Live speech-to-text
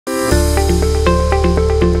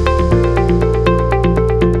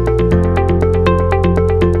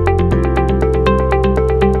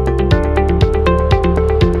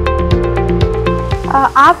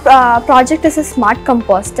Our project is a smart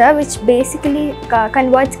composter which basically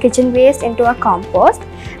converts kitchen waste into a compost.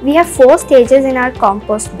 We have 4 stages in our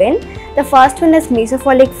compost bin. The first one is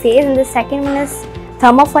mesophilic phase and the second one is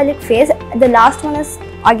thermophilic phase. The last one is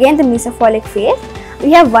again the mesophilic phase.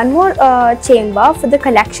 We have one more chamber for the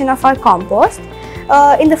collection of our compost.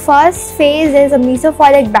 In the first phase, there is a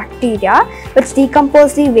mesophilic bacteria which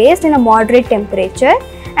decompose the waste in a moderate temperature.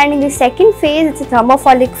 And in the second phase, it's a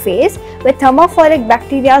thermophilic phase where thermophilic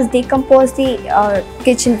bacteria decompose the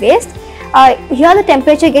kitchen waste. Here the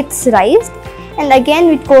temperature gets raised and again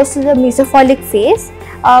it goes to the mesophilic phase.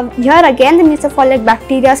 Here again the mesophilic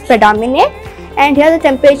bacteria predominate and here the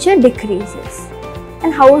temperature decreases.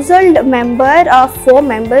 And household member of 4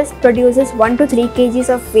 members produces 1 to 3 kgs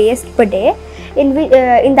of waste per day. In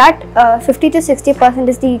that 50 to 60%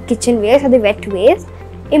 is the kitchen waste or the wet waste.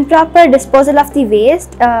 Improper disposal of the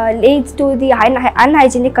waste leads to the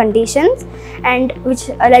unhygienic conditions and which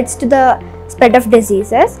leads to the spread of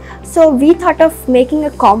diseases. So we thought of making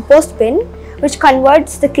a compost bin which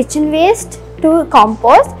converts the kitchen waste to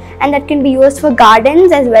compost, and that can be used for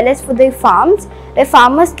gardens as well as for the farms where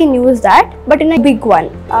farmers can use that, but in a big one.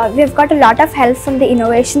 We've got a lot of help from the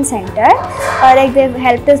innovation center. Like they've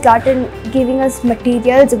helped us a lot in giving us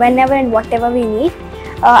materials whenever and whatever we need.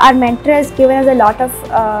 Our mentor has given us a lot of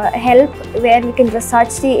help where we can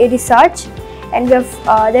research the research, and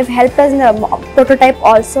they've helped us in the prototype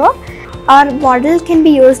also. Our model can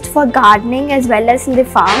be used for gardening as well as in the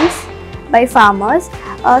farms by farmers.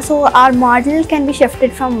 So our model can be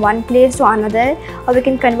shifted from one place to another, or we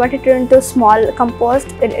can convert it into small compost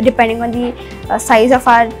depending on the size of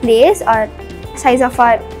our place or size of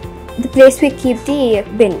the place we keep the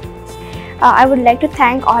bin. I would like to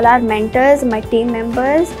thank all our mentors, my team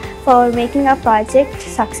members for making our project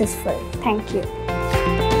successful. Thank you.